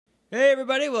Hey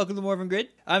everybody, welcome to Morphin Grid.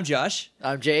 I'm Josh.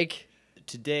 I'm Jake.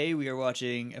 Today we are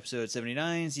watching episode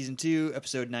 79, season 2,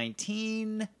 episode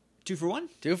 19. 2 for 1?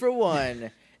 2 for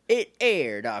 1. It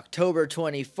aired October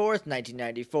 24th,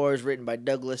 1994. Is written by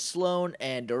Douglas Sloan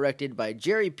and directed by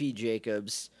Jerry P.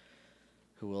 Jacobs,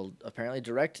 who will apparently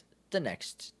direct the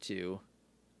next 2,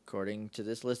 according to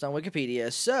this list on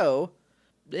Wikipedia. So,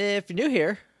 if you're new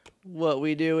here, what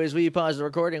we do is we pause the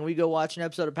recording, we go watch an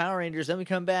episode of Power Rangers, then we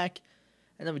come back,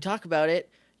 and then we talk about it.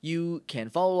 You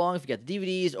can follow along if you got the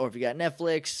DVDs or if you got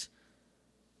Netflix.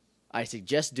 I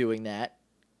suggest doing that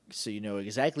so you know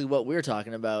exactly what we're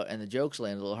talking about and the jokes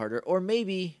land a little harder. Or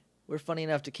maybe we're funny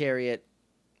enough to carry it.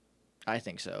 I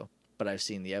think so. But I've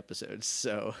seen the episodes,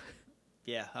 so...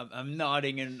 Yeah, I'm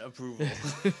nodding in approval.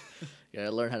 You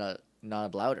gotta learn how to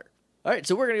nod louder. All right,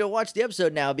 so we're gonna go watch the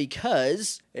episode now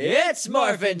because... It's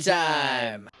Morphin'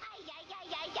 Time!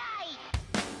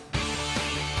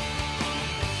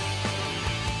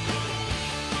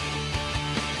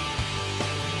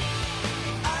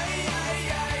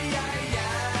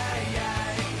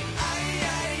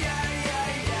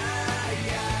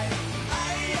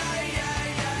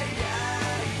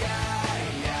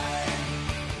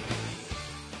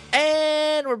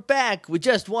 And we're back. We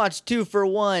just watched 2 for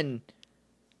 1.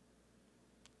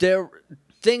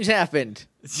 Things happened.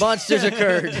 Monsters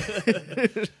occurred.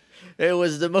 It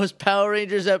was the most Power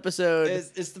Rangers episode.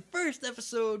 It's the first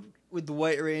episode with the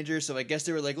White Ranger, so I guess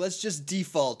they were like, let's just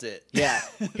default it. Yeah.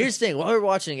 Here's the thing. While we were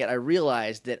watching it, I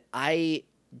realized that I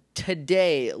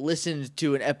today listened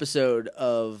to an episode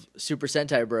of Super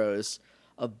Sentai Bros.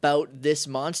 About this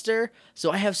monster,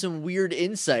 so I have some weird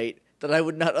insight that I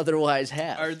would not otherwise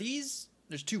have. Are these...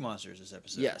 There's 2 monsters this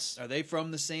episode. Yes. Are they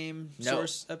from the same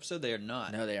source episode? They are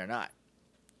not. No, they are not.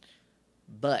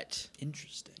 But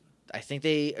Interesting. I think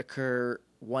they occur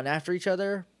one after each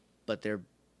other, but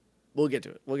we'll get to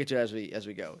it. We'll get to it as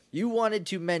we go. You wanted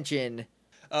to mention...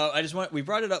 we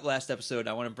brought it up last episode.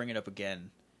 I want to bring it up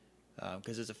again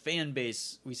because as a fan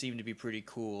base, we seem to be pretty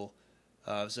cool.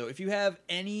 So if you have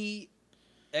any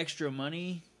extra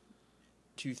money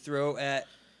to throw at,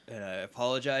 and I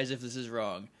apologize if this is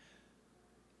wrong,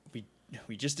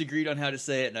 we just agreed on how to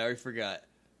say it, and I already forgot.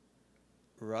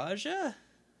 Raja?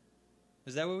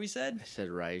 Is that what we said? I said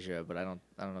Raja, but I don't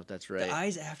know if that's right. The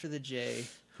I's after the J.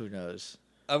 Who knows?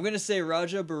 I'm gonna say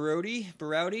Raja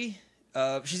Barodi.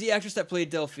 She's the actress that played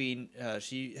Delphine.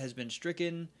 She has been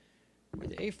stricken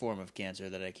with a form of cancer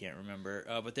that I can't remember.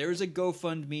 But there is a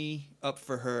GoFundMe up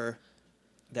for her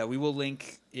that we will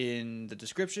link in the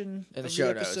description in of the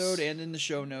episode notes. And in the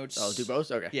show notes. Oh, do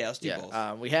both? Okay. Yeah, let's do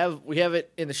both. We have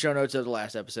it in the show notes of the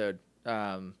last episode,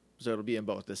 so it'll be in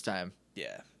both this time.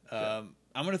 Yeah.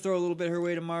 I'm gonna throw a little bit her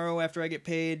way tomorrow after I get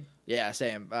paid. Yeah,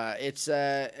 same. It's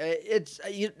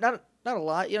not a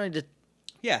lot. You don't need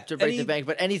to break the bank,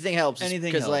 but anything helps.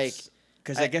 Anything helps.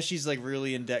 Because I guess she's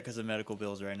really in debt because of medical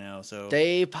bills right now. So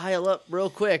they pile up real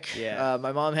quick. Yeah.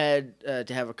 My mom had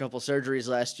to have a couple surgeries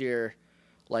last year,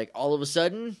 all of a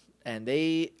sudden, and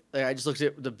I just looked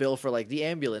at the bill for the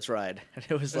ambulance ride, and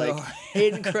it was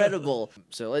incredible.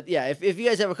 So if you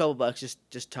guys have a couple bucks,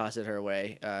 just toss it her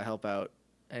way. Help out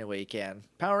any way you can.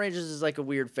 Power Rangers is a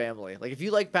weird family. If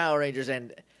you like Power Rangers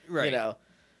and it's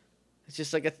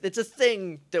just it's a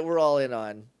thing that we're all in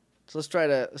on. So let's try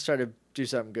to do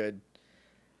something good.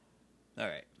 All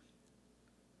right.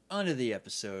 On to the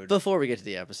episode. Before we get to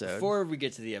the episode,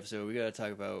 we got to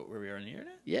talk about where we are on the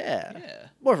internet. Yeah.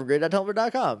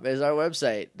 Morphingrid.tumblr.com is our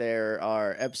website. There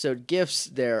are episode gifts.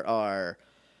 There are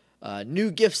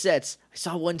new gift sets. I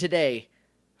saw one today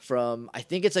from, I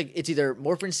think it's either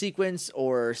Morphin Sequence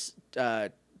or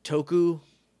Toku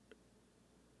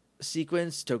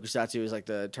Sequence. Tokusatsu is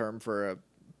the term for a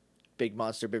big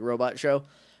monster, big robot show.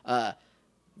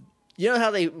 You know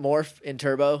how they morph in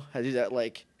Turbo? How they do that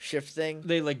shift thing?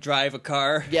 They drive a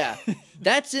car. Yeah,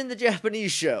 that's in the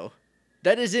Japanese show.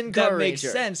 That is in Car That makes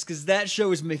Ranger. sense because that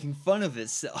show is making fun of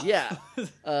itself. Yeah,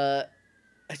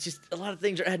 it's just a lot of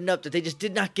things are adding up that they just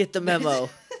did not get the memo.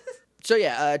 So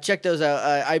check those out.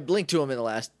 I linked to them in the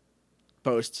last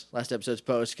episode's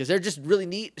post because they're just really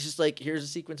neat. It's just here's a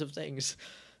sequence of things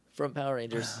from Power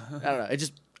Rangers. I don't know.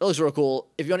 It looks real cool.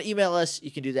 If you want to email us, you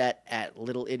can do that at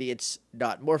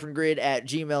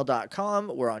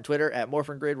littleidiots.morphingrid@gmail.com. We're on Twitter at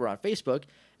morphingrid. We're on Facebook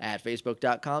at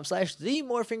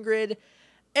facebook.com/themorphingrid.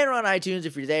 And we're on iTunes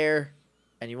if you're there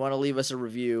and you want to leave us a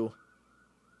review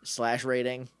 /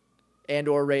 rating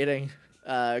or rating.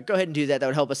 Go ahead and do that. That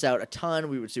would help us out a ton.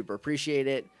 We would super appreciate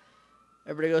it.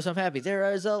 Everybody goes home happy.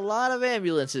 There is a lot of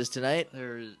ambulances tonight.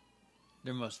 There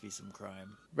must be some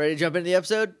crime. Ready to jump into the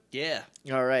episode? Yeah.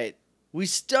 All right. We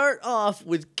start off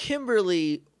with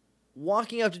Kimberly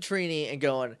walking up to Trini and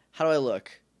going, "How do I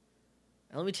look?"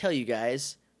 And let me tell you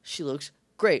guys, she looks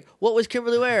great. What was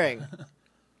Kimberly wearing?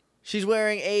 She's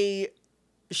wearing a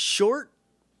short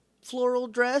floral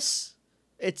dress.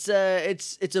 It's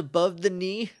above the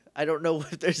knee. I don't know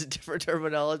if there's a different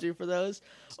terminology for those.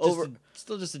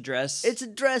 Still just a dress. It's a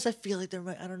dress. I feel like there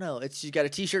might. I don't know. She's got a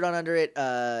t-shirt on under it.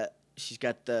 She's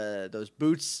got those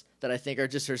boots that I think are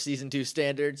just her season 2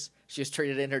 standards. She just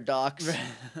traded in her Docs.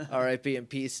 R.I.P. in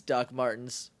peace, Doc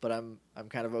Martens. But I'm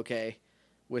kind of okay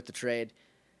with the trade.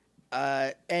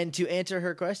 And to answer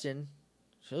her question,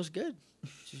 she looks good.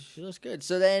 She looks good.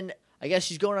 So then I guess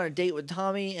she's going on a date with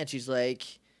Tommy, and she's like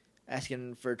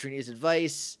asking for Trini's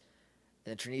advice.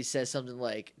 And then Trini says something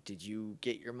like, "Did you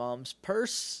get your mom's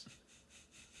purse?"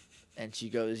 And she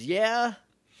goes, "Yeah."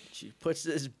 She puts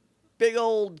this big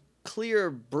old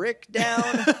clear brick down,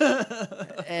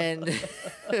 and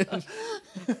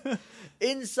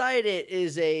inside it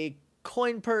is a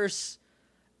coin purse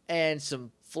and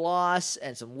some floss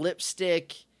and some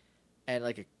lipstick and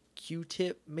like a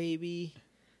Q-tip maybe.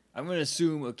 I'm going to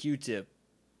assume a Q-tip.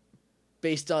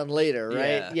 Based on later,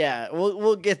 right? Yeah,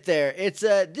 we'll get there. It's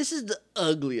this is the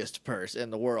ugliest purse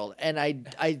in the world, and I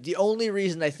the only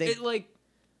reason I think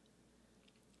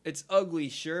it's ugly,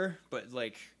 sure, but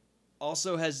like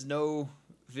also has no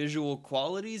visual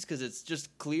qualities because it's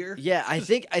just clear. Yeah, I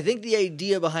think the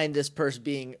idea behind this purse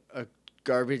being a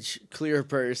garbage clear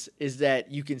purse is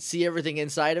that you can see everything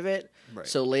inside of it. Right.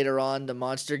 So later on, the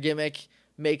monster gimmick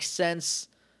makes sense.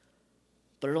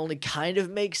 But it only kind of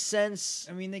makes sense.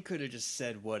 I mean, they could have just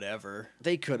said whatever.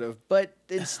 They could have, but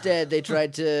instead they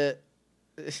tried to.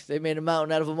 They made a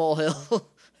mountain out of a molehill,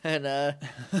 and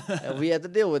we had to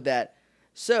deal with that.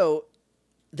 So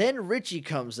then Richie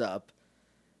comes up,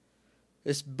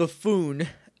 this buffoon.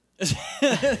 And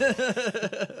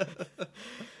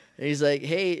he's like,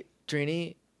 "Hey,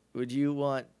 Trini, would you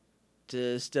want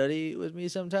to study with me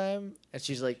sometime?" And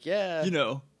she's like, "Yeah."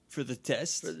 For the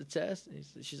test. For the test? And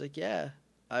she's like, "Yeah,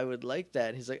 I would like that."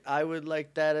 And he's like, "I would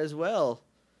like that as well."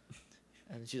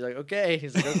 And she's like, "Okay."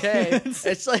 He's like, "Okay."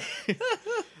 It's like,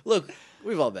 look,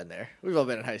 we've all been there. We've all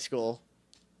been in high school.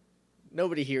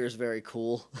 Nobody here is very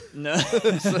cool. No.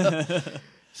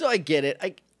 So I get it.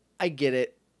 I get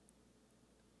it.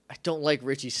 I don't like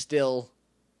Richie still,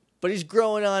 but he's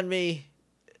growing on me.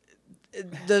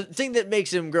 The thing that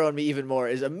makes him grow on me even more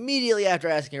is immediately after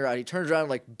asking her out, he turns around and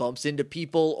like bumps into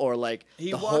people or like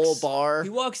whole bar. He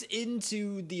walks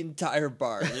into the entire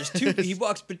bar. There's two. He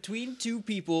walks between two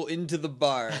people into the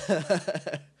bar.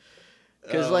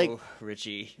 Because like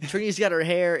Richie, Trini's got her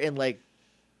hair in like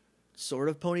sort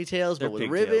of ponytails, but with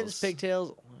ribbons,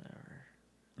 pigtails, whatever.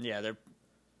 Yeah, they're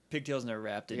pigtails and they're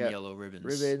wrapped in yellow ribbons.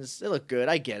 Ribbons, they look good.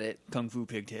 I get it. Kung fu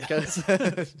pigtails.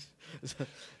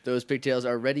 Those pigtails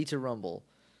are ready to rumble.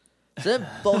 So then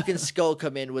Bulk and Skull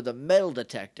come in with a metal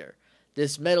detector.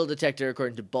 This metal detector,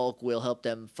 according to Bulk, will help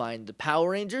them find the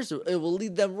Power Rangers. It will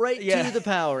lead them right to the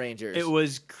Power Rangers. It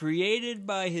was created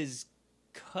by his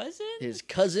cousin? His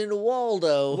cousin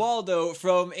Waldo. Waldo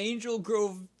from Angel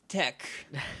Grove Tech.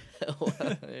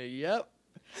 Yep.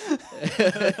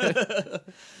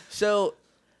 So,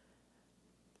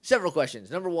 several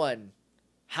questions. Number one,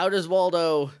 how does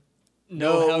Waldo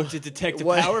know how to detect a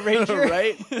Power Ranger?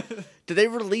 Right? Do they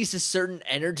release a certain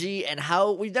energy? And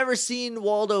how we've never seen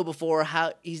Waldo before.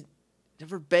 How he's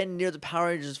never been near the Power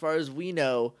Rangers as far as we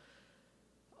know.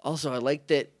 Also, I like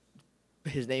that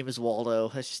his name is Waldo.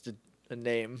 That's just a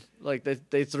name like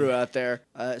that they threw out there.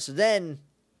 So then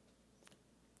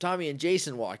Tommy and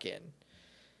Jason walk in.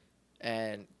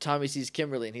 And Tommy sees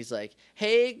Kimberly and he's like,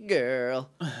 "Hey, girl."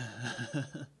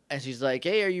 And she's like,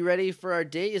 "Hey, are you ready for our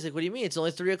date?" He's like, "What do you mean? It's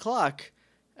only 3:00.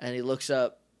 And he looks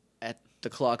up at the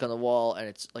clock on the wall and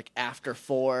it's like after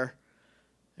 4.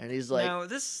 And he's like, "Now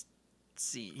this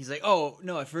scene," he's like, "Oh,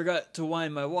 no, I forgot to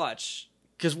wind my watch."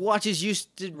 Because watches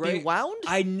used to be wound?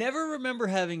 I never remember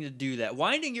having to do that.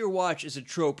 Winding your watch is a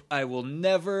trope I will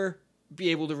never be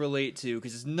able to relate to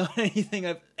because it's not anything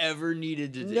I've ever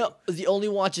needed to do. No, the only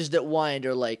watches that wind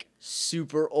are like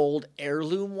super old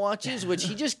heirloom watches, which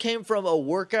he just came from a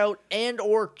workout and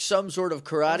or some sort of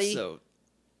karate. Also,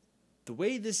 the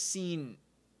way this scene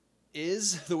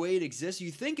is, the way it exists, you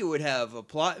think it would have a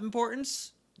plot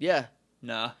importance? Yeah.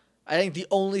 Nah. I think the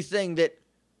only thing that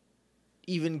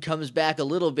even comes back a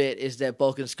little bit is that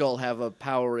Bulk and Skull have a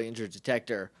Power Ranger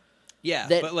detector. Yeah,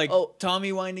 but like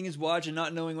Tommy winding his watch and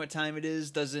not knowing what time it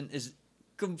is is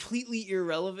completely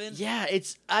irrelevant. Yeah,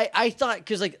 it's I thought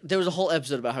because like there was a whole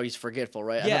episode about how he's forgetful,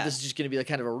 right? Yeah. I thought this is just going to be like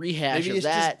kind of a rehash Maybe of that.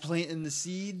 Maybe it's just planting the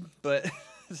seed, but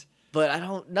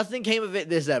nothing came of it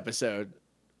this episode.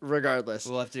 Regardless,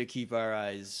 we'll have to keep our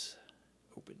eyes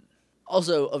open.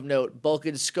 Also of note,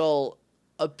 Bulk's skull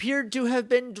appeared to have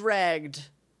been dragged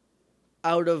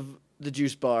out of the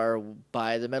juice bar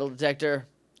by the metal detector.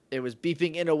 It was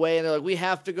beeping in a way, and they're like, we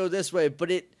have to go this way,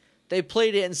 but they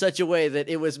played it in such a way that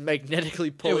it was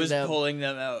magnetically pulling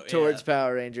them out towards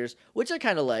Power Rangers, which I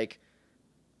kind of like.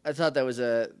 I thought that was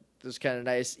kind of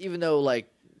nice, even though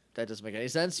like that doesn't make any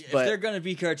sense. Yeah, but if they're gonna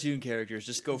be cartoon characters,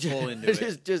 just go full into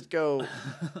it. Just go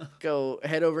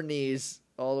head over knees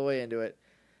all the way into it.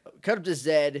 Cut up to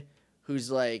Zed, who's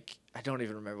like, I don't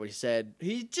even remember what he said.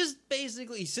 He just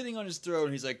basically sitting on his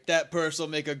throne. He's like, that purse will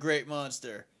make a great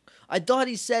monster. I thought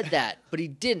he said that, but he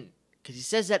didn't, because he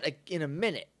says that in a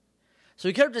minute. So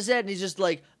he cut up to Zed, and he's just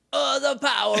like, the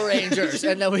Power Rangers.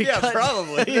 And then we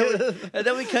probably. and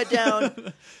then we cut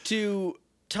down to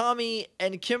Tommy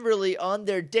and Kimberly on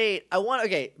their date.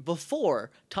 Before,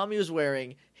 Tommy was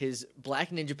wearing his black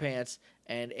ninja pants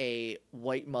and a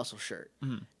white muscle shirt.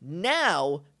 Mm-hmm.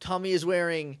 Now, Tommy is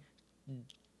wearing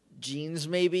jeans,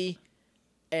 maybe,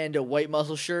 and a white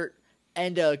muscle shirt,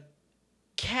 and a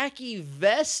khaki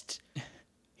vest.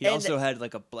 He also had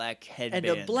like a black headband.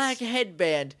 And a black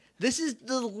headband. This is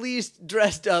the least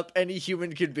dressed up any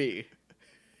human could be.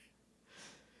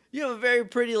 You have a very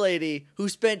pretty lady who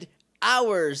spent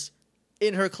hours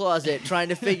in her closet trying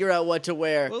to figure out what to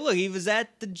wear. Well, look, he was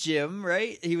at the gym,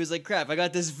 right? He was like, crap, I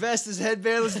got this vest, this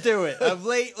headband, let's do it. I'm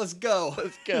late, let's go.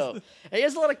 Let's go. And he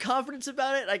has a lot of confidence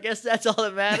about it. I guess that's all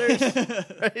that matters.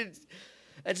 Right?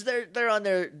 It's they're on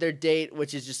their date,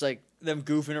 which is just like them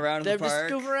goofing around in the park. They're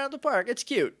just goofing around the park. It's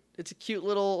cute. It's a cute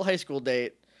little high school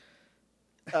date.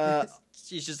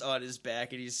 She's just on his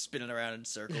back and he's spinning around in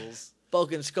circles.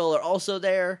 Bulk and Skull are also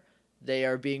there. They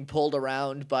are being pulled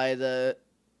around by the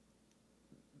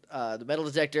metal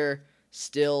detector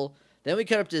still. Then we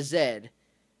cut up to Zed.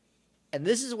 And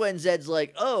this is when Zed's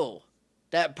like, oh,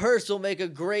 that purse will make a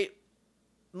great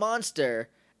monster.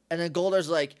 And then Goldar's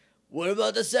like, what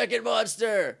about the second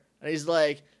monster? And he's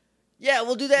like, yeah,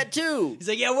 we'll do that too. He's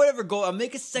like, yeah, whatever, Gold. I'll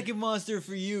make a second monster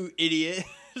for you, idiot.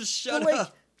 Shut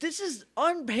up. This is,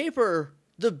 on paper,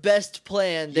 the best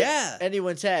plan that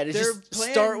anyone's had. Is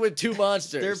just start with two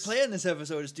monsters. Their plan this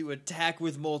episode is to attack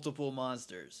with multiple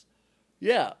monsters.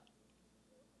 Yeah.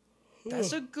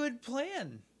 That's a good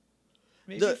plan.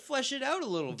 Maybe flesh it out a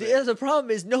little bit. Yeah, the problem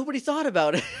is nobody thought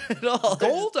about it at all.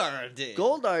 Goldar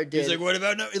did. He's like, what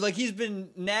about no? Like, he's been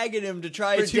nagging him to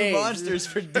try two monsters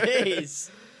for days.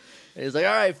 He's like,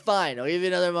 all right, fine. I'll give you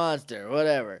another monster.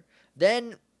 Whatever.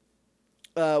 Then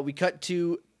we cut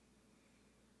to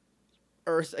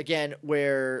Earth again,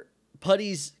 where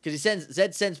Putty's, because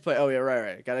Zed sends Putty. Oh yeah,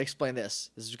 right. Gotta explain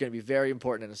this. This is going to be very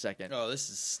important in a second. Oh,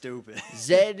 this is stupid.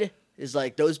 Zed is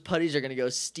like, those Putties are going to go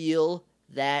steal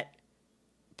that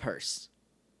purse.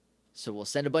 So we'll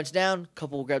send a bunch down.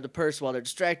 Couple will grab the purse while they're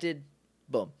distracted.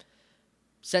 Boom.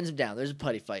 Sends them down. There's a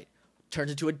Putty fight. Turns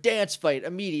into a dance fight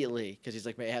immediately because he's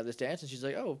like, may I have this dance? And she's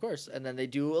like, oh, of course. And then they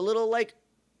do a little like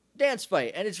dance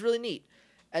fight, and it's really neat.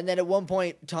 And then at one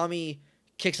point, Tommy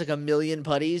kicks like 1 million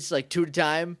Putties, like 2 at a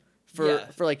time for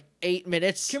like 8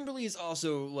 minutes. Kimberly's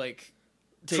also like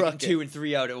taking 2 and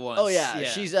 3 out at once. Oh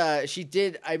yeah. She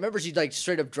did. I remember she like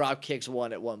straight up drop kicks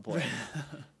one at one point.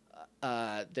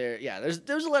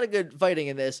 There's a lot of good fighting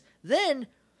in this. Then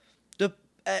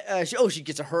she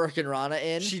gets a Hurricane Rana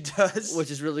in. She does,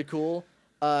 which is really cool.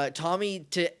 Tommy,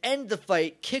 to end the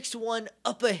fight, kicks one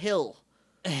up a hill.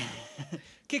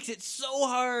 Kicks it so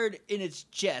hard in its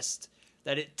chest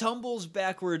that it tumbles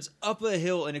backwards up a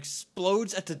hill and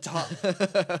explodes at the top.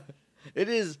 It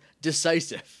is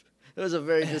decisive. It was a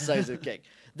very decisive kick.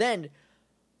 Then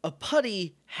a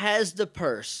Putty has the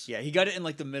purse. Yeah, he got it in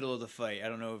like the middle of the fight. I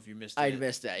don't know if you missed it. I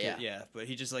missed that, yeah. Yeah, but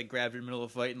he just like grabbed it in the middle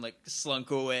of the fight and like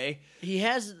slunk away. He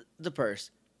has the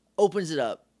purse, opens it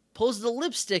up, pulls the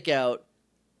lipstick out,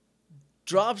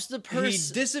 drops the purse.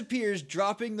 He disappears,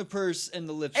 dropping the purse and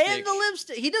the lipstick. And the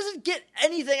lipstick. He doesn't get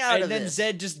anything out of it. And then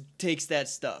Zed just takes that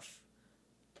stuff.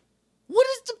 What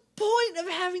is the point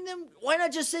of having them? Why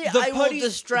not just say, I will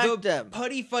distract them? The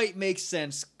Putty fight makes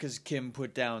sense because Kim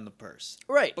put down the purse.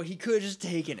 Right. But he could have just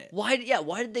taken it. Why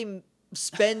did they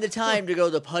spend the time to go,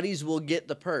 the Putties will get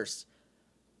the purse?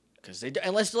 Because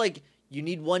unless like you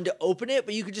need one to open it,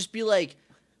 but you could just be like,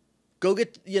 go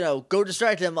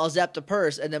distract them, I'll zap the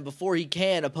purse, and then before he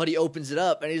can, a Putty opens it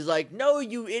up, and he's like, no,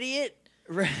 you idiot.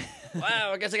 Right.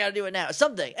 Wow, I guess I gotta do it now.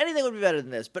 Anything would be better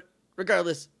than this, but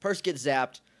regardless, purse gets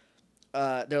zapped.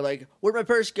 They're like, where'd my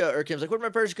purse go? Or Kim's like, where'd my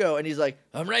purse go? And he's like,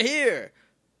 I'm right here.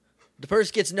 The purse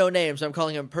gets no name, so I'm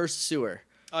calling him Purse Sewer.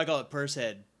 I call it Purse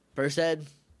Head. Purse Head?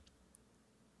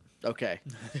 Okay.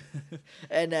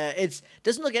 And it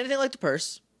doesn't look anything like the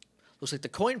purse. Looks like the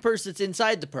coin purse that's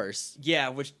inside the purse. Yeah,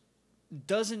 which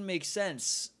doesn't make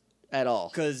sense at all.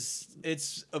 because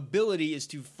its ability is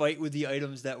to fight with the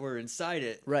items that were inside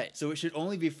it. Right. So it should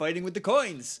only be fighting with the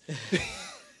coins.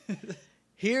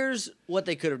 Here's what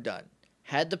they could have done: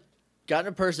 gotten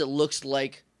a purse that looks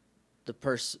like the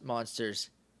purse monster's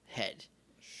head.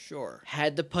 Sure.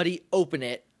 Had the putty open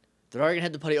it. They're already gonna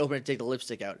have the putty open and take the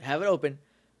lipstick out. Have it open.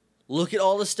 Look at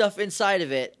all the stuff inside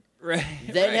of it. Right.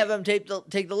 Then right. have them take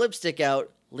the lipstick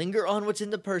out. Linger on what's in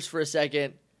the purse for a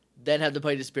second. Then have the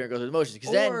putty disappear and go through the motions.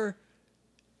 Because then Or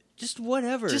just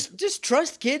whatever. just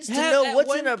trust kids to Have- know at what's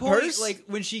one in a point, purse. Like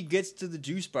when she gets to the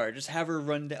juice bar, just have her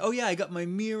run down. Oh yeah, I got my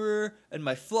mirror and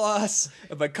my floss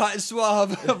and my cotton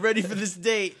swab. I'm ready for this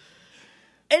date.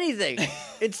 Anything.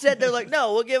 Instead, they're like,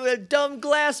 no, we'll give it a dumb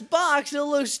glass box.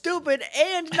 It'll look stupid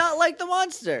and not like the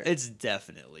monster. It's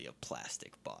definitely a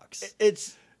plastic box.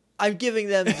 I'm giving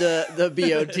them the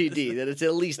BOTD that it's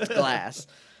at least glass.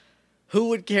 Who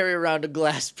would carry around a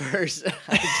glass purse?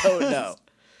 I don't know.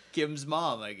 Kim's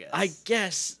mom, I guess. I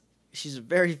guess she's a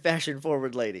very fashion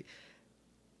forward lady.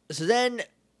 So then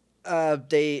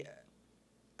they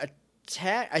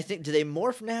attack. I think, do they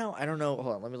morph now? I don't know.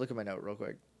 Hold on, let me look at my note real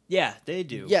quick. Yeah, they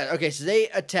do. Yeah, okay, so they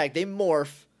attack, they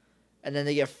morph, and then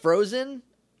they get frozen,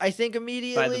 I think,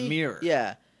 immediately. By the mirror.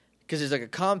 Yeah, because there's like a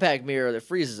compact mirror that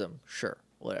freezes them. Sure,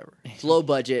 whatever. It's low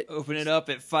budget. Open it up,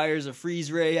 it fires a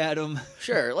freeze ray at him.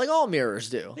 Sure, like all mirrors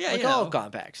do. Yeah, like you all know.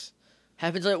 compacts.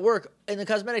 Happens at work in the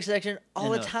cosmetic section all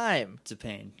I the know. time. It's a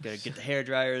pain. Gotta get the hair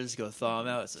dryers, go thaw them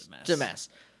out. It's a mess. It's a mess.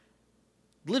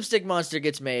 Lipstick monster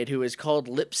gets made, who is called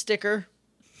Lipsticker.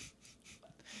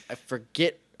 I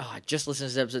forget. Oh, I just listened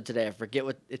to this episode today. I forget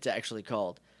what it's actually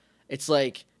called. It's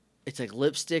like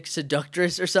lipstick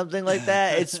seductress or something like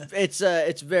that.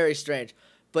 It's very strange.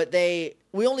 But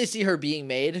we only see her being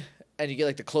made, and you get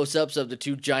like the close-ups of the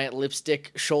two giant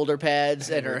lipstick shoulder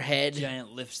pads and her head.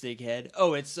 Giant lipstick head.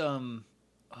 Oh, it's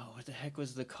what the heck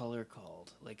was the color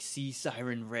called? Like sea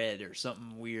siren red or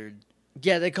something weird.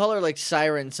 Yeah, they call her like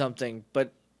Siren something,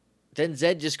 but then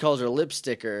Zed just calls her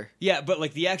Lipsticker. Yeah, but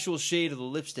like the actual shade of the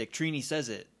lipstick, Trini says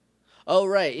it. Oh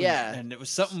right, yeah. And it was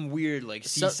something weird like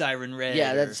sea siren red.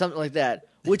 Yeah, that's something like that.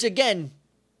 Which again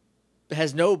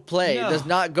has no play. No. Does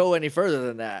not go any further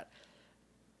than that.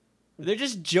 They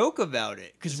just joke about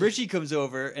it because Richie comes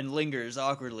over and lingers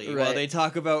awkwardly while Right. they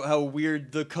talk about how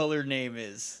weird the color name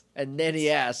is. And then he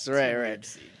asks, It's a right. weird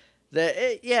scene.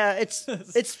 It's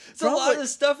It's a lot probably- of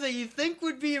stuff that you think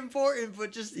would be important,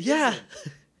 but just yeah. isn't.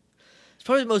 It's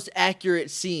probably the most accurate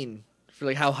scene for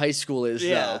like how high school is,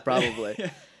 Yeah. though,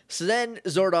 probably. So then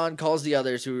Zordon calls the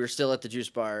others who are still at the juice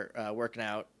bar working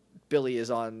out. Billy is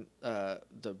on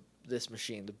this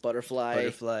machine, the butterfly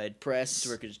press.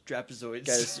 He's working his trapezoids.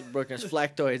 Guys working his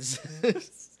flactoids.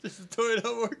 This is the toy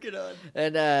I'm working on.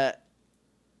 And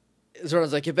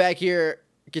Zordon's like, get back here,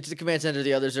 get to the command center,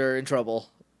 the others are in trouble.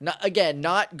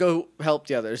 Not go help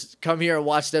the others. Come here and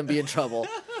watch them be in trouble.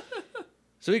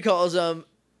 So he calls them.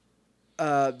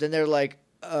 Then they're like,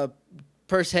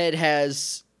 purse head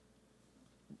has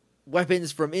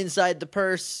weapons from inside the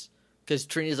purse. Because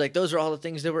Trini's like, those are all the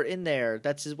things that were in there.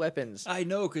 That's his weapons. I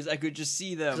know, because I could just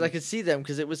see them. Because I could see them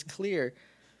because it was clear.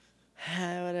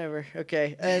 Whatever.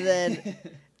 Okay. And then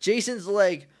Jason's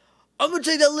like, I'm going to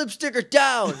take that lipsticker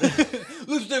down.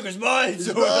 Lipsticker's mine, It's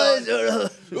Zordon.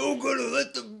 mine, I'm gonna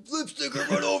let the lipsticker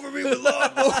run over me with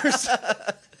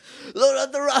lawnmowers. Load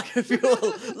up the rocket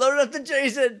fuel. Load up the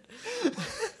Jason.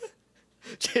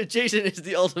 Jason is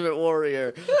the ultimate warrior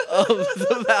of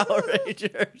the Power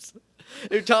Rangers.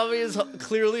 If Tommy is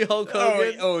clearly Hulk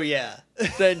Hogan, Oh yeah.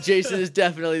 then Jason is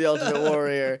definitely the ultimate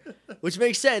warrior. Which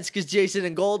makes sense because Jason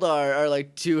and Goldar are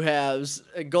like two halves,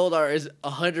 and Goldar is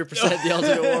 100% the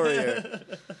ultimate warrior.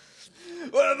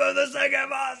 What about the second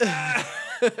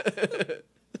monster?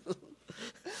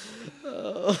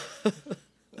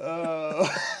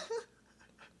 Oh.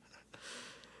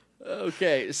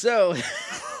 Okay, so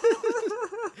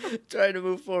trying to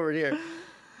move forward here.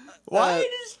 Why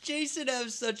does Jason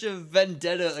have such a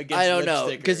vendetta against I don't know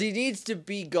Lipsticker? because he needs to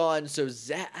be gone. So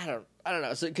Zach, I don't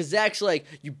know. So because Zach's like,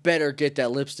 you better get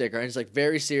that lipstick, and it's like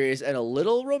very serious and a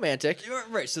little romantic.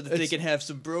 Right, so that they It's- can have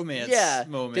some bromance Yeah,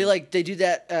 moment. they do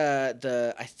that.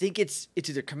 I think it's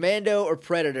either Commando or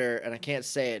Predator, and I can't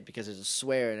say it because there's a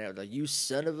swear in it. Like, you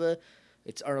son of a.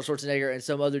 It's Arnold Schwarzenegger and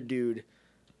some other dude.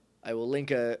 I will link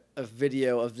a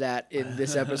video of that in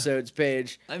this episode's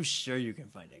page. I'm sure you can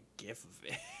find a gif of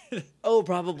it. Oh,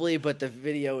 probably, but the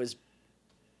video is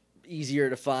easier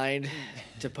to find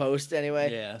to post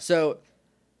anyway. Yeah. So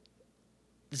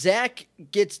Zach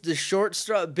gets the short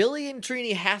straw. Billy and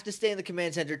Trini have to stay in the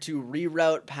command center to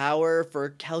reroute power for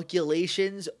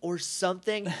calculations or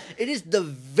something. It is the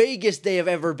vaguest they have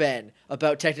ever been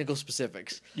about technical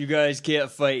specifics. You guys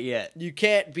can't fight yet. You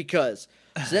can't because.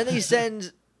 So then he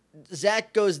sends.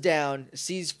 Zach goes down,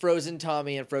 sees frozen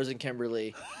Tommy and frozen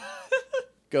Kimberly.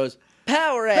 Goes,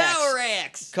 Power Axe! Power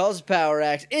Axe! Calls Power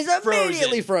Axe. Is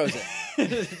immediately frozen.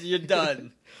 You're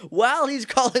done. While he's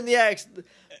calling the axe,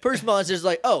 Purse Monster's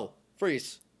like, oh,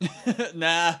 freeze.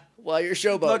 Nah. While you're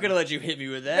showboating. I'm not gonna let you hit me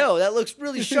with that. No, that looks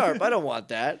really sharp. I don't want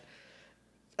that.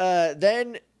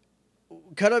 Then,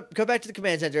 cut back to the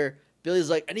command center. Billy's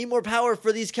like, I need more power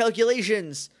for these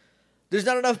calculations. There's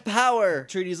not enough power.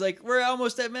 Trinity's like, we're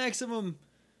almost at maximum,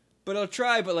 but I'll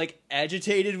try. But like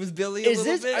agitated with Billy a little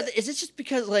bit. Is this just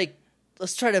because like,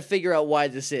 let's try to figure out why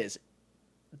this is.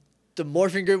 The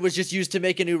morphing grid was just used to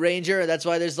make a new ranger, and that's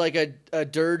why there's like a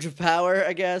dirge of power,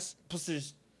 I guess. Plus,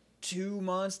 there's 2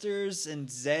 monsters, and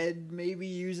Zed maybe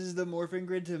uses the morphing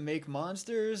grid to make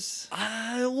monsters.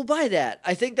 I will buy that.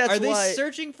 I think that's why. Are why. they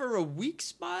searching for a weak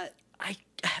spot? I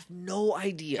have no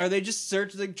idea. Are they just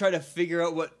searching, try to figure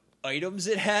out what items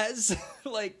it has?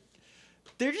 Like,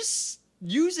 they're just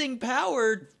using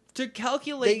power to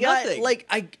calculate nothing.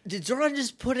 Did Zoran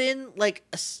just put in like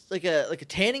a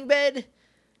tanning bed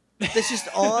that's just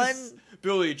on?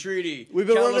 Billy, Trini, We've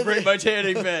been calibrate my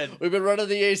tanning bed. We've been running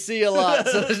the AC a lot,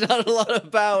 so there's not a lot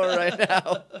of power right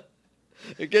now.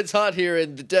 It gets hot here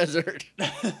in the desert.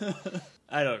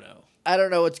 I don't know. I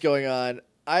don't know what's going on.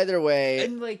 Either way,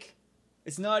 and like,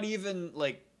 it's not even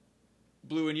like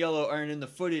blue and yellow aren't in the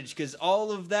footage because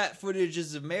all of that footage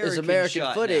is American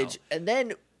shot footage, now. And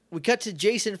then we cut to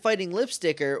Jason fighting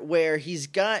Lipsticker, where he's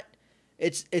got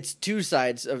it's 2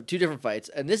 sides of 2 different fights,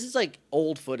 and this is like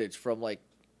old footage from like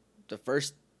the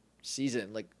first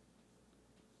season. Like,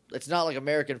 it's not like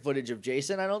American footage of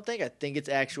Jason. I don't think. I think it's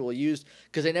actual used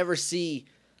because they never see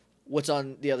what's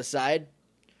on the other side.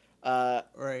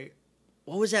 Right.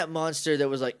 What was that monster that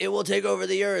was like, it will take over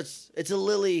the earth? It's a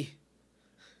lily.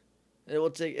 It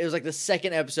was like the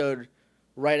second episode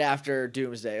right after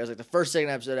Doomsday. It was like the second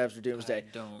episode after Doomsday. I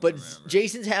don't but remember.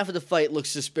 Jason's half of the fight looks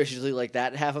suspiciously like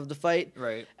that half of the fight.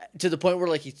 Right. To the point where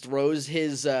like he throws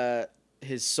his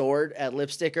sword at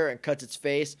Lipsticker and cuts its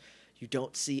face. You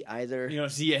don't see either. You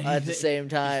don't see anything. At the same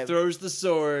time. He throws the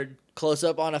sword. Close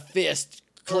up on a fist.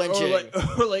 Clenching.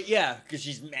 Or like, yeah, because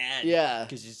she's mad. Yeah.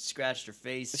 Because she scratched her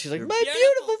face. She's like, Her my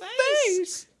beautiful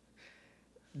face.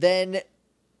 Then,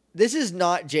 this is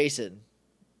not Jason.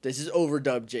 This is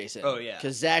overdubbed Jason. Oh, yeah.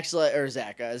 Because Zed's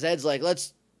like,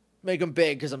 let's make him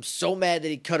big because I'm so mad that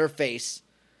he cut her face.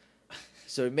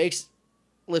 So he makes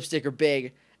Lipsticker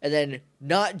big. And then,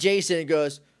 not Jason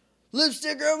goes,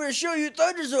 Lipsticker, I'm going to show you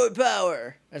Thunderzord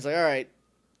power. And it's like, all right.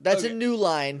 That's a new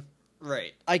line.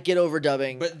 Right. I get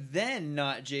overdubbing. But then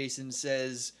not Jason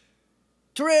says,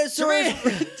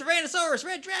 Tyrannosaurus,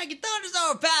 Red Dragon,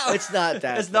 Thunderzord power. It's not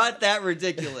that. It's not that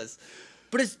ridiculous.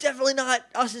 But it's definitely not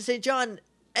Austin St. John.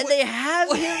 And they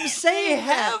have him say They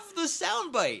have the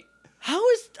soundbite. How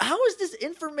is this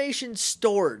information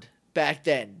stored back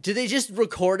then? Do they just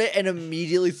record it and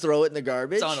immediately throw it in the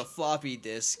garbage? It's on a floppy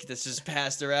disk that's just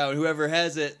passed around. Whoever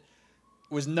has it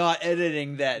was not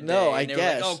editing that day. No, I and they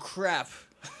guess. were like, oh, crap.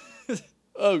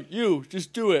 Oh, you,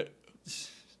 just do it.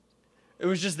 It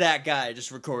was just that guy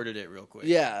just recorded it real quick.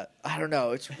 Yeah, I don't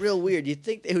know. It's real weird. You'd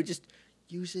think they would just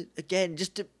use it again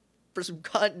for some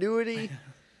continuity.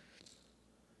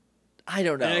 I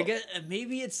don't know. And I guess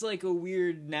maybe it's like a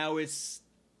weird, now it's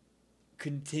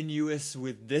continuous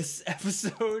with this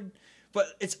episode, but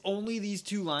it's only these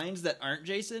 2 lines that aren't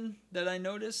Jason that I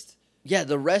noticed. Yeah,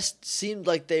 the rest seemed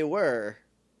like they were.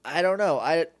 I don't know.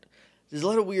 There's a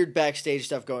lot of weird backstage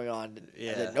stuff going on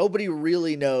that nobody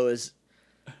really knows.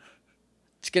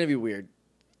 It's going to be weird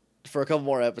for a couple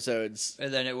more episodes.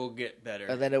 And then it will get better.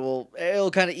 And then it'll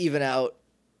kind of even out.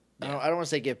 Yeah. I don't want to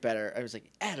say get better. I was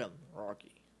like, Adam,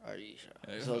 Rocky,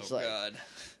 Aisha. So it's like, God.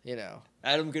 You know.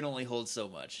 Adam can only hold so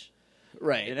much.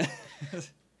 Right. You know?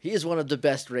 He is one of the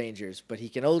best Rangers, but he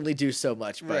can only do so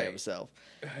much by himself.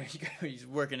 He's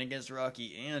working against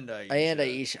Rocky and Aisha. And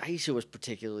Aisha. Aisha was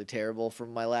particularly terrible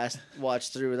from my last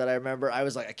watch through that I remember. I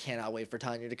was like, I cannot wait for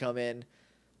Tanya to come in.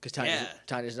 Because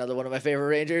Tanya's another one of my favorite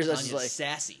Rangers. Tanya's like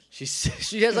sassy.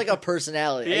 She has like a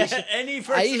personality. Yeah, any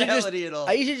personality at all.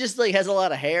 Aisha just like has a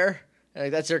lot of hair. And,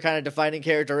 like, that's her kind of defining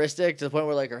characteristic to the point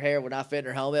where like her hair would not fit in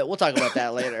her helmet. We'll talk about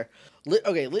that later.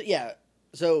 Yeah.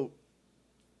 So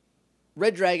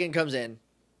Red Dragon comes in.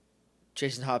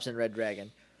 Jason hops in Red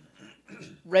Dragon.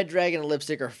 Red Dragon and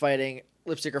Lipstick are fighting.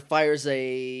 Lipsticker fires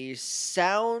a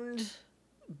sound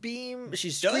beam.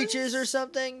 She screeches or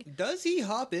something. Does he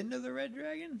hop into the red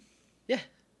dragon? Yeah,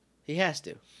 he has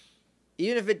to.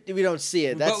 Even if we don't see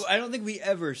it. That's... But I don't think we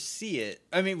ever see it.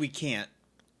 I mean, we can't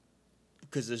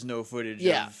because there's no footage.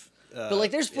 Yeah, of, but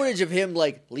like, there's footage of him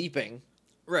like leaping.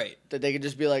 Right. That they could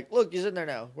just be like, look, he's in there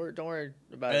now. Don't worry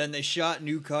about it. And then they shot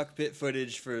new cockpit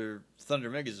footage for Thunder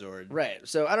Megazord. Right.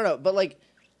 So I don't know, but like,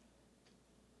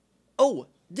 oh,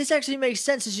 this actually makes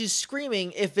sense as she's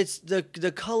screaming. If it's the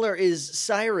color is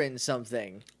siren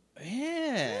something.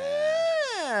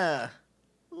 Yeah.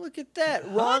 Look at that.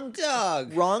 Hot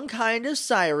dog. Wrong kind of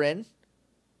siren.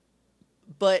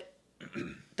 But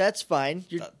that's fine.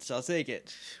 So I'll take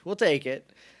it. We'll take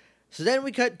it. So then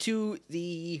we cut to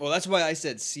the... Well, that's why I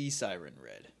said sea siren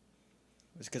red.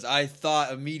 It's because I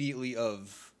thought immediately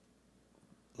of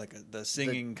like the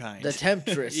singing kind. The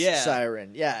temptress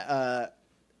siren. Yeah.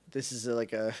 This is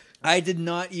like a... I did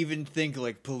not even think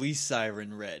like police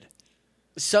siren red.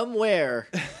 Somewhere...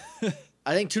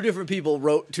 I think two different people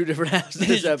wrote two different halves of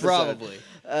this episode. Probably.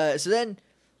 So then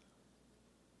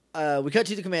we cut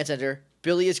to the command center.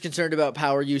 Billy is concerned about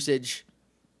power usage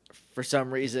for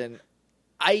some reason.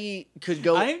 I could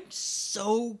go... I'm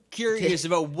so curious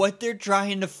about what they're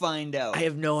trying to find out. I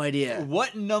have no idea.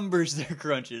 What numbers they're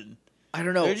crunching. I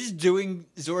don't know. They're just doing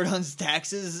Zordon's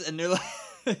taxes, and they're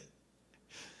like...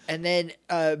 And then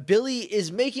Billy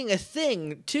is making a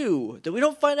thing, too, that we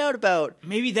don't find out about.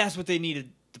 Maybe that's what they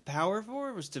needed the power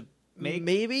for, was to make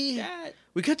Maybe that.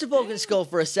 We cut to Vulcan Skull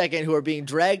for a second, who are being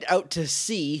dragged out to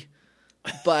sea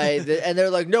by and they're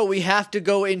like, no, we have to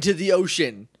go into the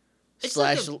ocean. It's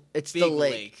It's big the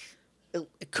lake.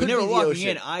 It could When they be were the walking ocean.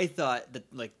 in, I thought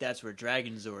that like that's where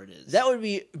Dragonzord is. That would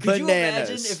be Could bananas. you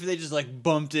imagine if they just like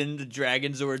bumped into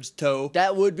Dragonzord's toe?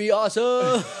 That would be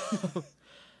awesome.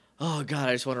 Oh god,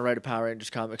 I just want to write a Power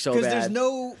Rangers comic so bad.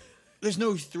 Because there's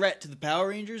no threat to the Power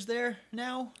Rangers there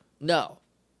now. No.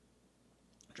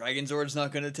 Dragonzord's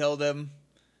not going to tell them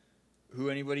who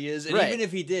anybody is. And Right. even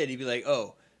if he did, he'd be like,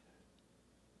 oh,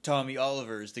 Tommy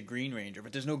Oliver is the Green Ranger.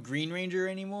 But there's no Green Ranger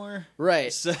anymore.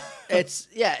 Right. So It's,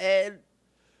 yeah, and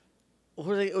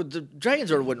the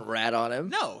Dragonzord wouldn't rat on him.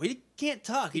 no, he can't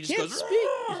talk. He just can't goes, speak.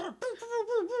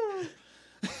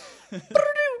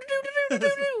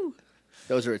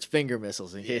 Those are its finger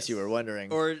missiles, in case you were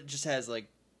wondering. or it just has like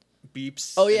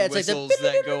beeps Oh, yeah, and it's like the whistles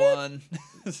that go on.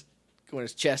 When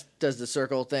his chest does the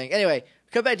circle thing. Anyway,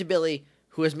 come back to Billy,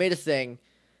 who has made a thing,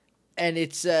 and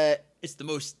it's It's the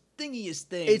most thingiest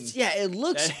thing it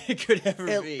looks that it could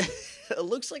ever be. it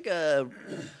looks like a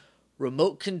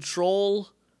remote control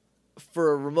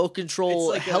for a remote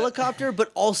control It's like helicopter, but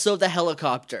also the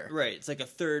helicopter. Right, it's like a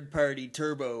third-party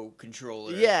turbo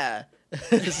controller. Yeah.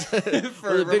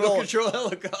 For a remote control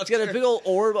helicopter. It's got a big old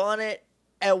orb on it.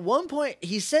 At one point,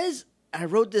 he says, I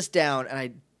wrote this down,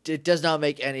 and it does not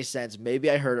make any sense.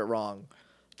 Maybe I heard it wrong.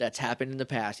 That's happened in the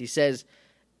past. He says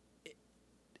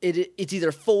it's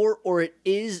either for or it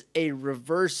is a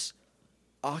reverse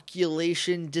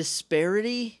occultation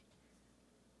disparity.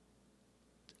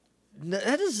 No,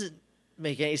 that doesn't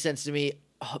make any sense to me.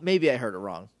 Oh, maybe I heard it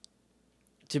wrong.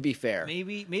 To be fair,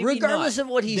 Maybe regardless not. of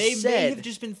what he they said, may have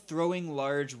just been throwing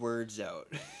large words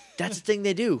out. that's the thing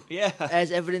they do. Yeah,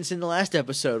 As evidenced in the last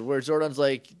episode, where Zordon's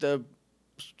like, the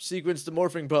sequence the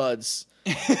morphing pods.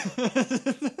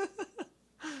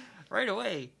 right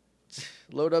away.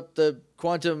 Load up the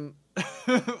quantum.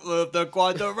 Load up the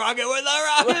quantum rocket with the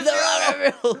rocket. With the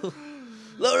rocket fuel.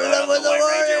 Load it up with the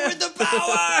White Ranger warrior. with the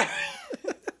power.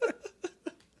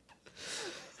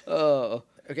 Oh.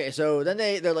 Okay, so then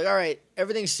they're like, all right,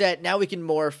 everything's set. Now we can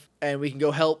morph, and we can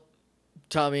go help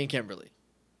Tommy and Kimberly.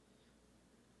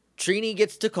 Trini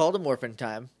gets to call the morphin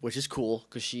time, which is cool,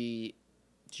 because she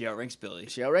outranks Billy.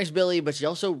 She outranks Billy, but she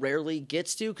also rarely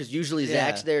gets to, because usually Yeah.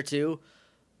 Zach's there too.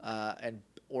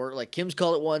 Or like Kim's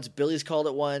called it once, Billy's called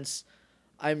it once.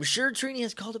 I'm sure Trini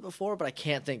has called it before, but I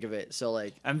can't think of it. So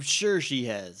like, I'm sure she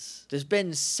has. there's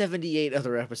been 78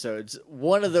 other episodes.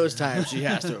 One of those times she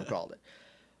has to have called it.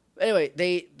 Anyway,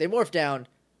 they morph down.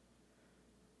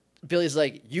 Billy's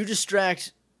like, you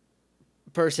distract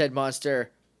Purse Head Monster.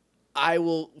 I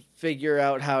will figure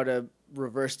out how to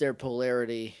reverse their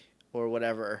polarity or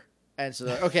whatever. And so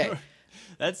they're like, okay.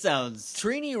 That sounds.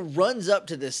 Trini runs up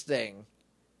to this thing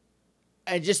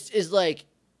and just is like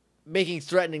making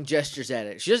threatening gestures at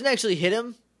it. She doesn't actually hit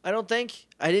him, I don't think.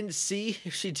 I didn't see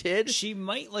if she did. She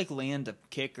might like land a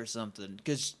kick or something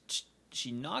because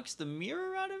she knocks the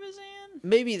mirror out of his hand.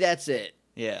 Maybe that's it.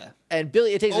 Yeah. And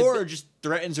Billy, it takes Or just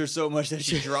threatens her so much that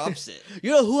she drops it.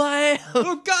 you know who I am?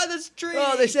 Oh God, that's Trini.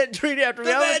 Oh, they sent Trini after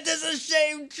The me. man does a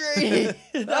shame tree.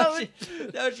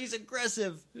 now she's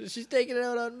aggressive. She's taking it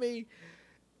out on me.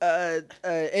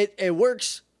 It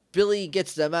works. Billy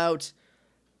gets them out.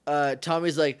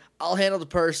 Tommy's like, I'll handle the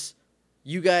purse.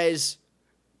 You guys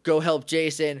go help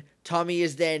Jason. Tommy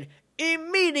is then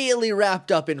immediately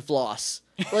wrapped up in floss.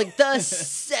 Like the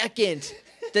second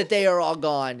that they are all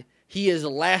gone, he is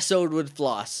lassoed with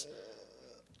floss.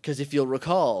 Because if you'll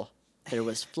recall, there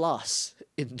was floss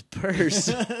in the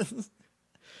purse.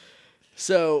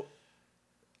 So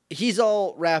he's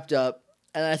all wrapped up,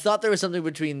 and I thought there was something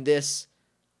between this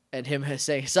and him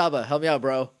saying, Saba, help me out,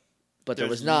 bro. But there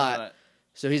was not.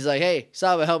 So he's like, hey,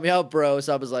 Saba, help me out, bro.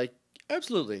 Saba's like,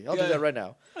 absolutely. I'll do that right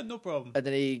now. No problem. And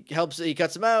then he cuts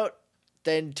him out.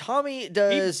 Then Tommy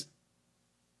does...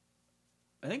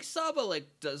 I think Saba,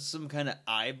 does some kind of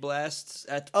eye blasts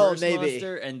at the purse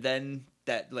monster, and then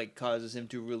that, causes him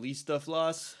to release the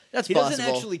floss. That's possible. He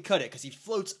doesn't actually cut it, because he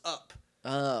floats up.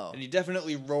 Oh. And he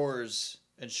definitely roars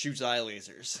and shoots eye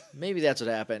lasers. Maybe that's what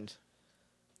happened.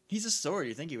 He's a sword.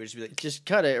 You think he would just be like... Just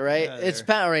cut it, right? It's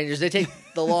Power Rangers. They take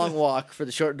the long walk for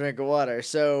the short drink of water.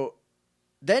 So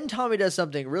then Tommy does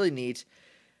something really neat.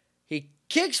 He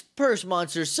kicks Purse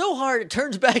Monster so hard it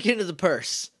turns back into the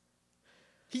purse.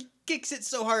 He kicks it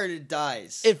so hard it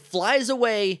dies. It flies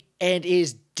away and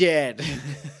is dead.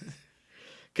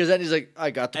 Because then he's like,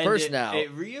 I got the purse now.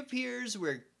 It reappears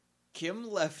where Kim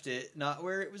left it, not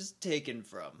where it was taken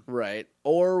from. Right.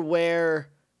 Or where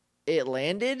it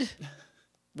landed.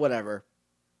 Whatever.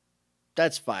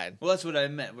 That's fine. Well, that's what I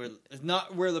meant.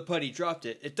 Not where the putty dropped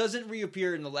it. It doesn't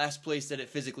reappear in the last place that it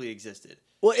physically existed.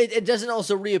 Well, it doesn't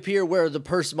also reappear where the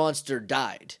purse monster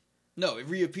died. No, it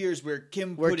reappears where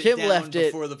Kim put it down left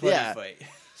before the putty fight.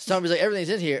 So Tommy's like, everything's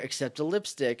in here except the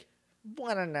lipstick.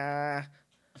 Banana.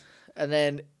 And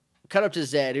then cut up to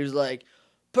Zed, who's like,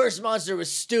 Purse Monster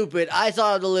was stupid. I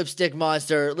thought of the Lipstick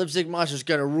Monster. Lipstick Monster's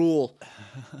gonna rule.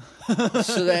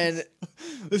 So then...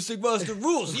 Lipstick Monster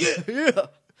rules, yeah! Yeah.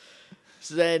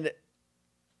 So then...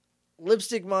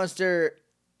 Lipstick Monster...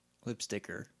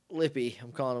 Lipsticker. Lippy.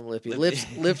 I'm calling him Lippy.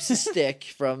 Lipstick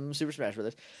from Super Smash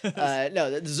Bros.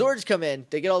 No, the Zords come in.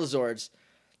 They get all the Zords.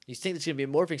 You think there's going to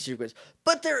be a morphing sequence.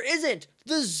 But there isn't!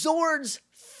 The Zords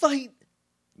fight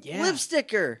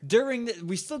Lipsticker.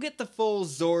 We still get the full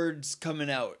Zords coming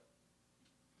out.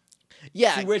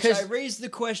 Yeah, to which I raised the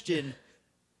question,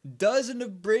 does an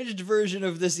abridged version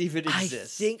of this even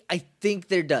exist? I think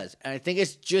there does. And I think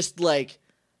it's just like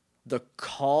the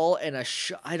call and a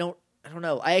shot. I don't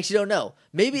know. I actually don't know.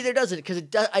 Maybe there doesn't, because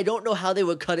I don't know how they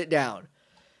would cut it down.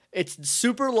 It's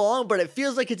super long, but it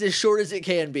feels like it's as short as it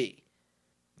can be.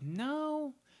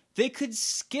 No. They could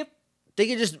skip. They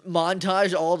could just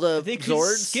montage all the They could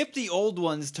Zords. skip the old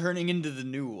ones turning into the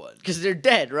new ones. Because they're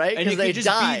dead, right? And it they could just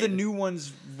died. be the new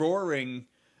ones roaring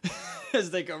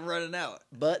as they come running out.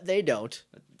 But they don't.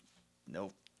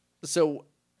 Nope. So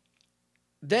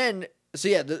the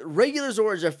regular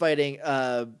Zords are fighting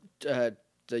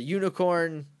the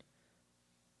unicorn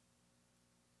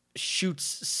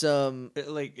shoots some...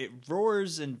 It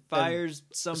roars and fires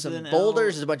something. Some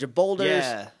boulders. There's a bunch of boulders.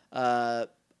 Yeah.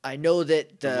 I know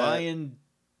that the lion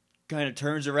kind of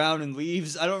turns around and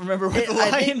leaves. I don't remember what the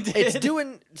lion did. It's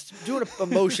doing a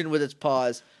motion with its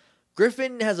paws.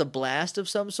 Griffin has a blast of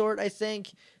some sort, I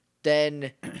think.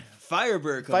 Then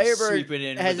Firebird comes sweeping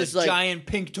in has with a giant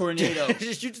pink tornado.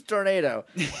 Just shoots a tornado.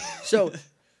 So,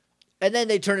 and then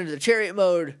they turn into the chariot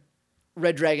mode.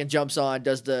 Red Dragon jumps on,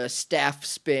 does the staff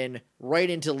spin right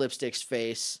into Lipstick's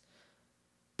face.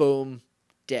 Boom.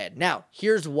 Dead. Now,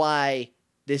 here's why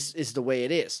this is the way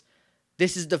it is.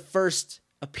 This is the first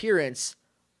appearance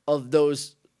of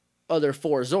those other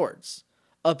four Zords.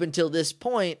 Up until this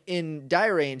point in Die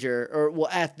Ranger,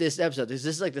 at this episode, this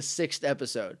is like the 6th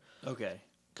episode. Okay.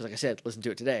 Because like I said, listen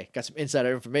to it today. Got some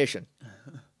insider information.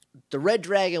 The Red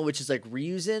Dragon, which is like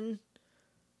Ryuzio,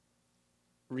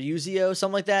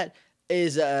 something like that,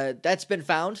 is that's been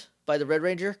found by the Red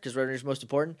Ranger, because Red Ranger's most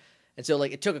important. And so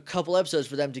it took a couple episodes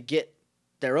for them to get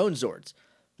their own Zords.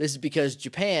 This is because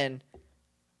Japan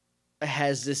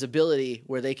has this ability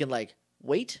where they can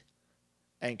wait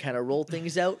and kind of roll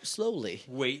things out slowly.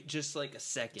 Wait just like a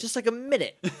second. Just like a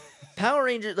minute. Power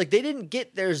Rangers, they didn't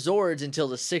get their Zords until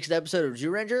the 6th episode of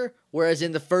Zyuranger, whereas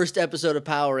in the first episode of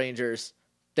Power Rangers,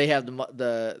 they have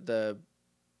the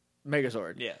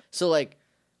Megazord. Yeah. So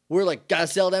we're gotta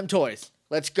sell them toys.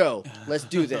 Let's go. Let's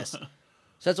do this. So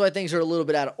that's why things are a little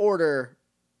bit out of order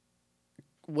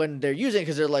when they're using it,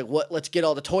 because they're let's get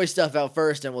all the toy stuff out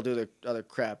first and we'll do the other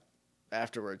crap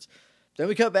afterwards. Then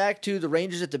we cut back to the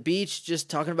Rangers at the beach just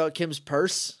talking about Kim's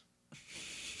purse,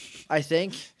 I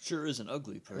think. Sure is an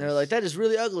ugly purse. And they're like, that is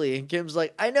really ugly. And Kim's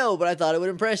like, I know, but I thought it would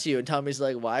impress you. And Tommy's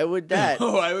like, why would that?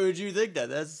 Why would you think that?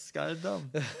 That's kind of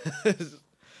dumb.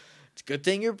 It's a good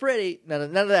thing you're pretty. None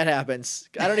of that happens.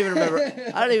 I don't even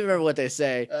remember what they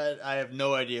say. I have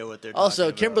no idea what they're Also, talking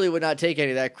about. Kimberly would not take any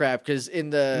of that crap because she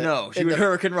would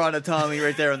Hurricane Rana Tommy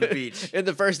right there on the beach. In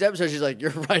the first episode, she's like,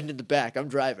 "You're riding in the back. I'm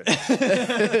driving."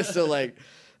 So like,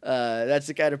 that's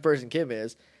the kind of person Kim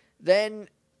is. Then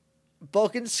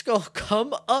Bulk and Skull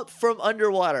come up from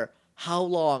underwater. How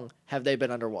long have they been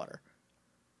underwater?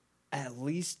 At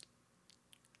least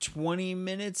 20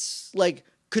 minutes. Like,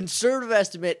 conservative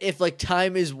estimate, if like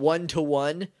time is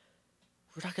 1-to-1,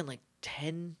 we're talking like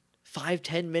 10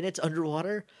 minutes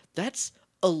underwater. That's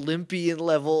Olympian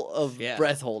level of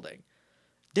breath holding.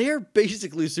 They are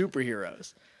basically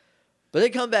superheroes. But they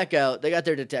come back out. They got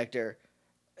their detector.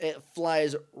 It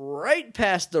flies right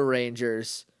past the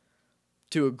Rangers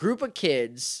to a group of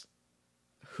kids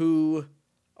who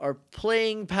are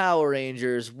playing Power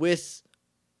Rangers with,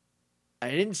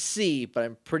 I didn't see, but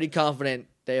I'm pretty confident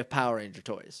they have Power Ranger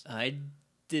toys. I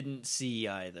didn't see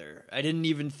either. I didn't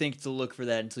even think to look for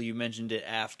that until you mentioned it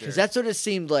after. Because that's what it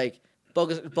seemed like.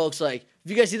 Bulk's like,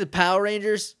 "Have you guys seen the Power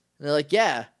Rangers?" And they're like,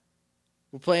 "Yeah,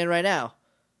 we're playing right now."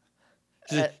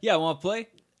 Yeah, I want to play.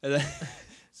 And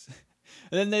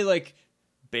then they like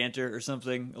banter or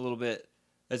something a little bit.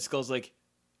 And Skull's like,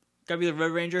 "Gotta be the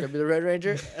Red Ranger." Gotta be the Red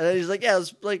Ranger. And then he's like,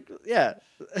 yeah.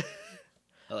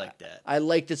 I like that. I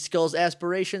like that Skull's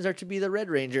aspirations are to be the Red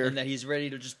Ranger. And that he's ready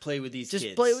to just play with these kids.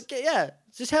 Just play with kids. Yeah.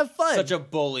 Just have fun. Such a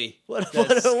bully. What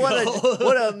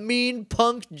a mean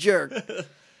punk jerk.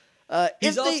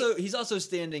 He's also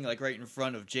standing like right in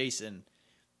front of Jason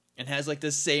and has like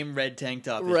the same red tank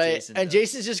top as Jason and does.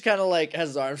 Jason's just kind of like has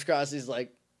his arms crossed. He's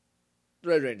like,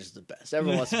 Red Ranger's the best.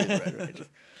 Everyone wants to be the Red Ranger.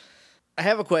 I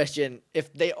have a question.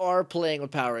 If they are playing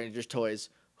with Power Rangers toys,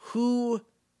 who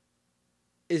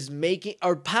is making...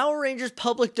 Are Power Rangers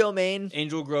public domain?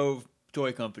 Angel Grove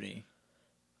Toy Company.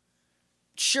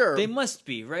 Sure. They must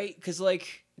be, right? Because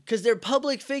they're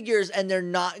public figures and they're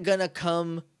not going to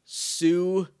come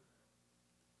sue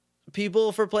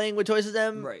people for playing with toys with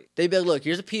them. Right. They'd be like, "Look,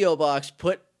 here's a P.O. box.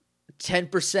 Put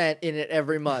 10% in it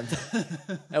every month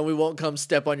and we won't come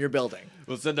step on your building.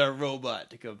 We'll send our robot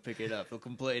to come pick it up. He'll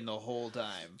complain the whole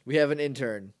time. We have an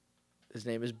intern. His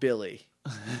name is Billy."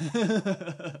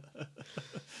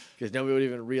 Because nobody would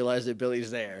even realize that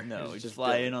Billy's there. No, he'd just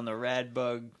fly in on the rad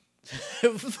bug.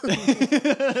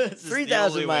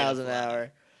 3,000 miles an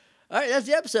hour. All right, that's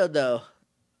the episode, though.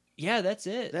 Yeah, that's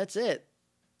it. That's it.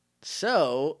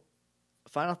 So,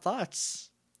 final thoughts.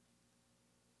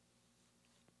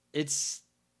 It's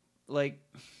like,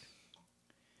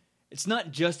 it's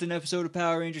not just an episode of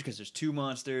Power Rangers because there's two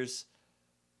monsters.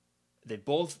 They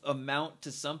both amount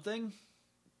to something.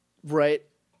 Right.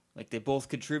 Like, they both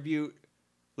contribute.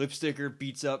 Lipsticker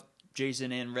beats up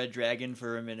Jason and Red Dragon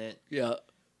for a minute. Yeah.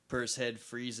 Pursehead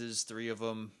freezes three of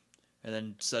them, and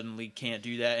then suddenly can't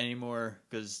do that anymore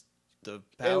because the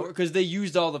power. Because they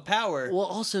used all the power. Well,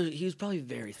 also he was probably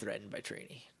very threatened by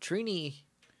Trini. Trini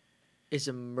is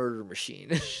a murder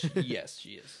machine. Yes,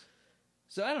 she is.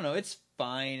 So I don't know. It's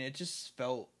fine. It just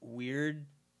felt weird.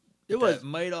 It was. That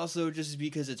might also just be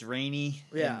because it's rainy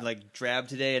and like drab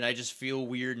today, and I just feel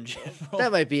weird in general.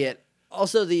 That might be it.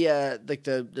 Also, the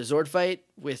Zord fight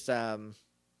with all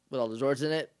the Zords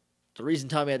in it. The reason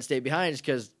Tommy had to stay behind is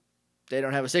because they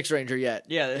don't have a Six Ranger yet.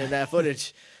 Yeah, in that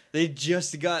footage, they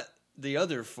just got the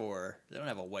other four. They don't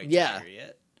have a White Tiger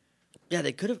yet. Yeah,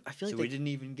 they could have. I feel like we didn't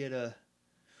even get a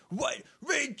White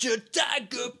Ranger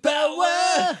Tiger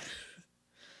Power.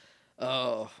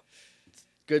 Oh,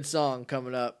 good song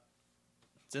coming up.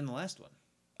 It's in the last one.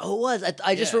 Oh, it was.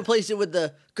 I just replaced it with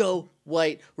the Go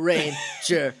White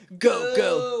Ranger.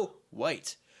 Go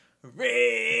White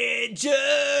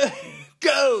Ranger.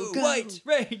 Go White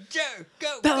Ranger.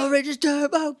 Go Power Rangers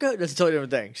Turbo. Go. That's a totally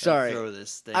different thing. Sorry. Throw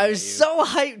this thing. I was so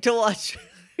hyped to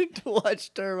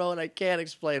watch Turbo, and I can't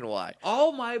explain why.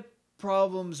 All my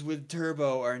problems with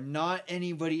Turbo are not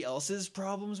anybody else's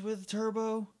problems with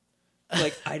Turbo.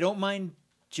 Like, I don't mind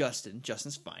Justin.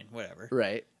 Justin's fine. Whatever.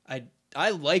 Right.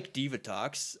 I like Diva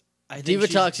Talks. I think Diva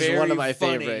Talks is one of my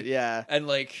funny. favorite. Yeah. And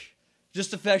like,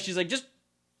 just the fact she's like, just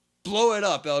blow it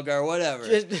up, Elgar. Whatever.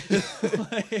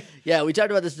 Yeah, we talked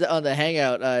about this on the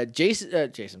Hangout.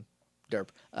 Jason, Derp.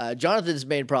 Jonathan's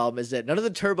main problem is that none of the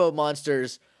Turbo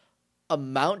monsters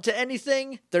amount to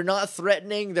anything. They're not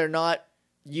threatening. They're not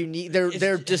unique.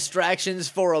 They're distractions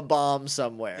for a bomb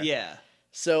somewhere. Yeah.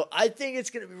 So I think it's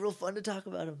going to be real fun to talk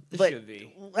about them. It but should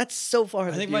be. That's so far in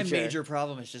the I think future. my major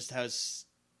problem is just how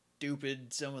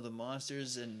stupid some of the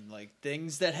monsters and like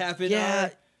things that happen Yeah,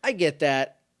 are. I get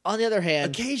that. On the other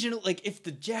hand, Occasionally, like if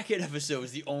the jacket episode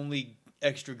was the only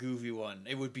extra goofy one,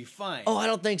 it would be fine. oh, I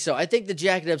don't think so. I think the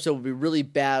jacket episode would be really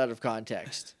bad out of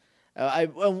context.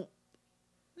 No.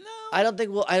 I don't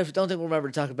think we'll remember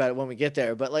to talk about it when we get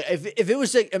there. But like, if it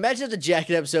was like, imagine if the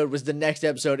Jacket episode was the next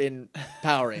episode in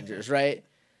Power Rangers, right?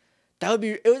 That would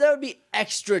be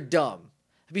extra dumb.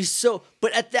 It'd be so.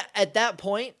 But at that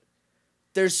point,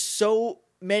 there's so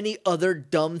many other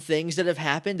dumb things that have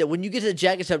happened that when you get to the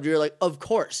Jacket episode, you're like, of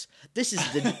course, this is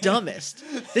the dumbest.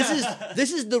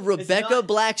 This is the Rebecca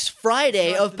Black's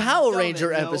Friday of Power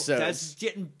Ranger episodes. That's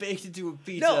getting baked into a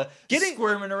pizza,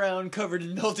 squirming around covered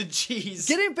in melted cheese.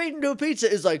 Getting baked into a pizza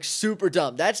is like super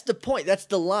dumb. That's the point. That's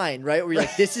the line, right? Where you're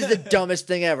like, this is the dumbest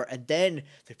thing ever. And then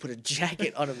they put a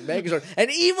jacket on a Megazord, an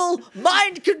evil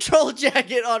mind control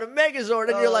jacket on a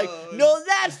Megazord, and you're like, no,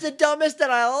 that's the dumbest,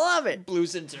 and I love it. Blue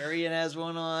Centurion has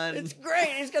one on. It's great.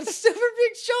 He's got super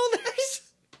big shoulders.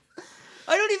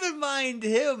 I don't even mind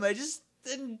him.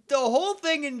 The whole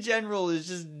thing in general is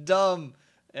just dumb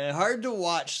and hard to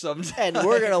watch sometimes. And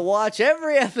we're going to watch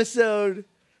every episode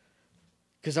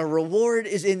because our reward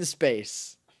is in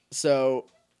space. So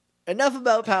enough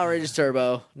about Power Rangers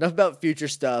Turbo. Enough about future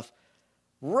stuff.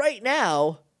 Right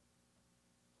now,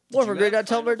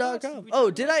 morphingrid.tumblr.com. Oh,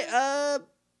 did I?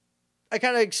 I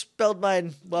kind of expelled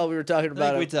mine while we were talking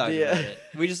about it. We talked about it.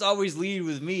 We just always lead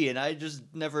with me, and I just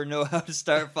never know how to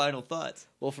start final thoughts.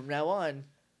 Well, from now on,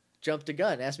 jump the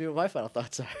gun. Ask me what my final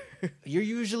thoughts are. You're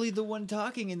usually the one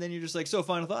talking, and then you're just like, so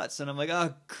final thoughts. And I'm like,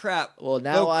 oh, crap. Well,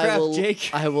 now Jake.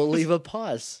 I will leave a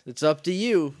pause. It's up to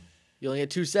you. You only get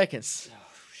 2 seconds. Oh,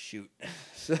 shoot.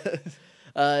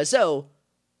 So,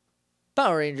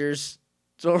 Power Rangers.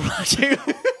 So we're watching.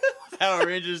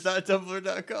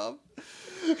 PowerRangers.tumblr.com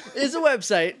is a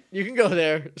website. You can go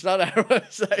there. It's not our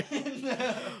website.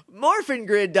 No.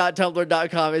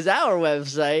 Morphingrid.tumblr.com is our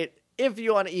website. If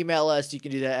you want to email us, you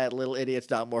can do that at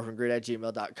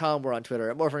littleidiots.morphingrid@gmail.com. We're on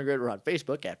Twitter at morphingrid. We're on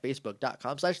Facebook at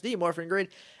facebook.com/themorphingrid.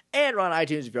 And we're on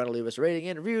iTunes if you want to leave us a rating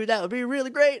and review. That would be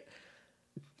really great.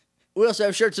 We also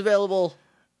have shirts available.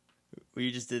 Well,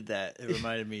 you just did that. It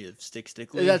reminded me of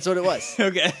Stickly. That's what it was.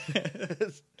 Okay.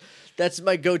 That's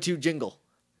my go-to jingle.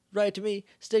 Write to me,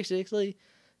 Stickly.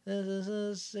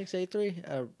 683.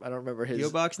 I don't remember his.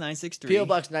 P.O. Box 963. P.O.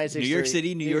 Box 963. New York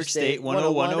City, New York State,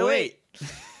 10108.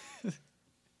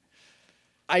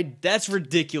 That's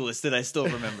ridiculous that I still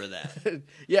remember that.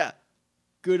 Yeah.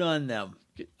 Good on them.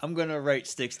 I'm going to write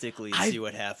Stickly and see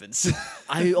what happens.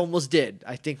 I almost did.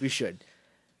 I think we should.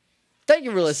 Thank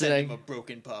you for listening. Send him a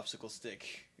broken popsicle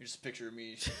stick. You're just a picture of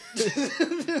me.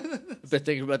 I've been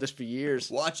thinking about this for years.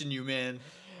 Watching you, man.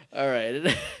 All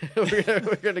right.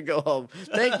 We're gonna go home.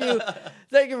 Thank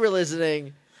you for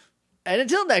listening. And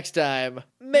until next time,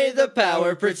 may the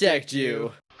power protect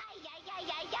you.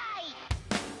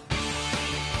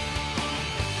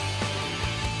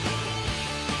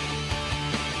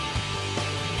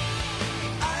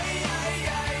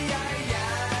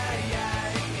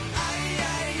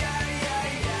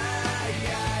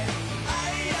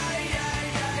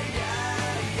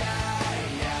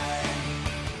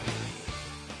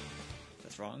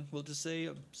 Wrong. We'll just say,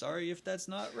 I'm sorry if that's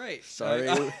not right. Sorry.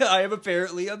 I am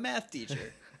apparently a math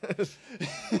teacher.